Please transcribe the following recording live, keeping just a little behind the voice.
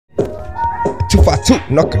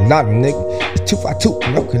252, North Carolina, nigga. It's 252,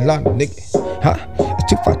 North Carolina, nigga. Huh? It's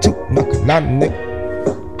 252, North Carolina, nigga.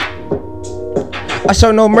 I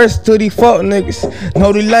show no mercy to these fuck niggas,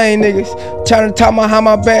 no these lame niggas. Tryna talk behind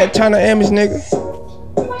my back, tryna image nigga.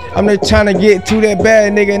 I'm just tryna get to that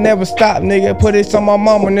bad nigga, never stop nigga. Put this on my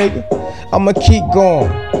mama nigga. I'ma keep going.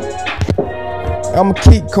 I'ma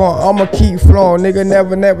keep going, I'ma keep flowing, nigga.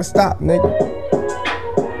 Never stop, nigga.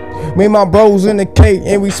 Me and my bros in the cake,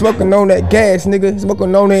 and we smoking on that gas, nigga.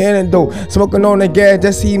 Smoking on the antidote, smoking on that gas,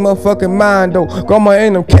 just see motherfucking mind though. Grandma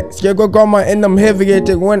in them cats, yeah, go grandma in them heavy.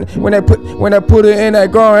 When I put it in that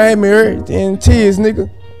ground, had me hurt in tears, nigga.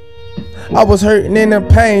 I was hurting in the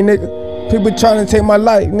pain, nigga. People trying to take my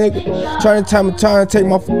life, nigga. Trying to take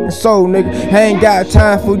my fucking soul, nigga. I ain't got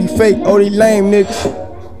time for these fake, or these lame niggas.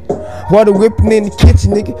 Water whipping in the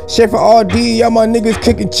kitchen, nigga. Chef RD, y'all my niggas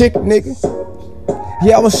cooking chicken, nigga.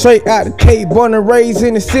 Yeah, I was straight out the Cape, born and raised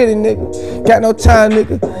in the city, nigga. Got no time,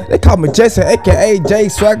 nigga. They call me Jason, aka J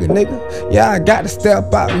Swagger, nigga. Yeah, I got to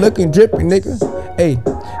step out looking drippy, nigga. Hey,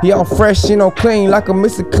 yeah, I'm fresh, you know, clean, like a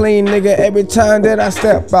Mr. Clean, nigga. Every time that I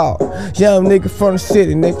step out, young nigga from the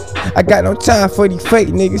city, nigga. I got no time for these fake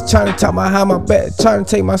niggas trying to talk behind my back, trying to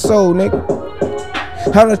take my soul, nigga.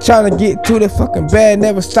 I'm just trying to get to the fucking bad,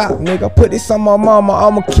 never stop, nigga. Put this on my mama,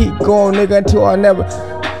 I'ma keep going, nigga, until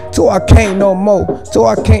I can't no more. Till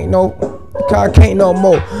I can't no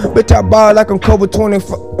more. Bitch, I ball like I'm Kobe,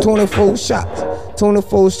 24 shots.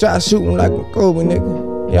 24 shots shooting like I'm Kobe, nigga.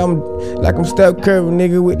 Yeah, I'm like I'm Steph Curry,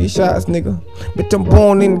 nigga, with these shots, nigga. Bitch, I'm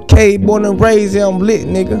born in the cave, born and raised, yeah, I'm lit,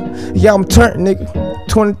 nigga. Yeah, I'm turned, nigga.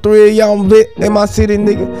 23, yeah, I'm lit in my city,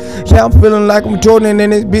 nigga. Yeah, I'm feeling like I'm Jordan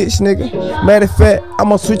in this bitch, nigga. Matter of fact,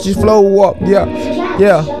 I'ma switch his flow up, yeah.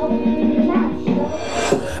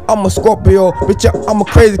 I'm a Scorpio, bitch, I'm a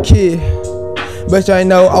crazy kid. Bitch, I ain't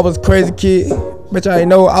know I was a crazy kid. Bitch, I ain't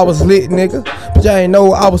know I was lit, nigga. Bitch, I ain't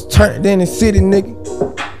know I was turned in the city, nigga.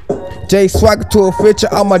 J Swagger to a feature,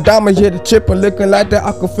 all my diamonds here, the trippin', looking like the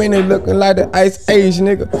Aquafina, looking like the Ice Age,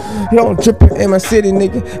 nigga. You don't trippin' in my city,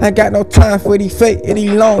 nigga. Ain't got no time for these fake,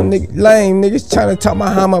 these long, nigga, lame niggas trying to talk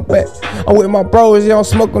behind my back. I'm with my bros, you know,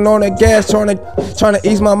 smoking on that gas, trying to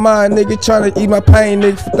ease my mind, nigga, trying to ease my pain,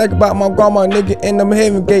 nigga. Think about my grandma, nigga, in them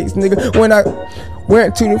heaven gates, nigga. When I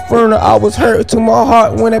went to the funeral, I was hurt to my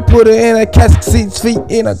heart when they put her in a casket, 6 feet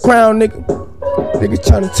in a crown, nigga. Nigga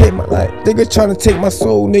tryna take my life, nigga tryna take my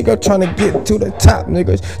soul, nigga tryna get to the top,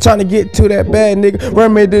 nigga tryna get to that bad, nigga.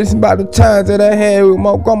 Reminiscing about the times that I had with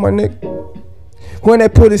my grandma, nigga. When they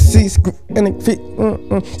put a 6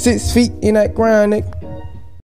 feet in that ground, nigga.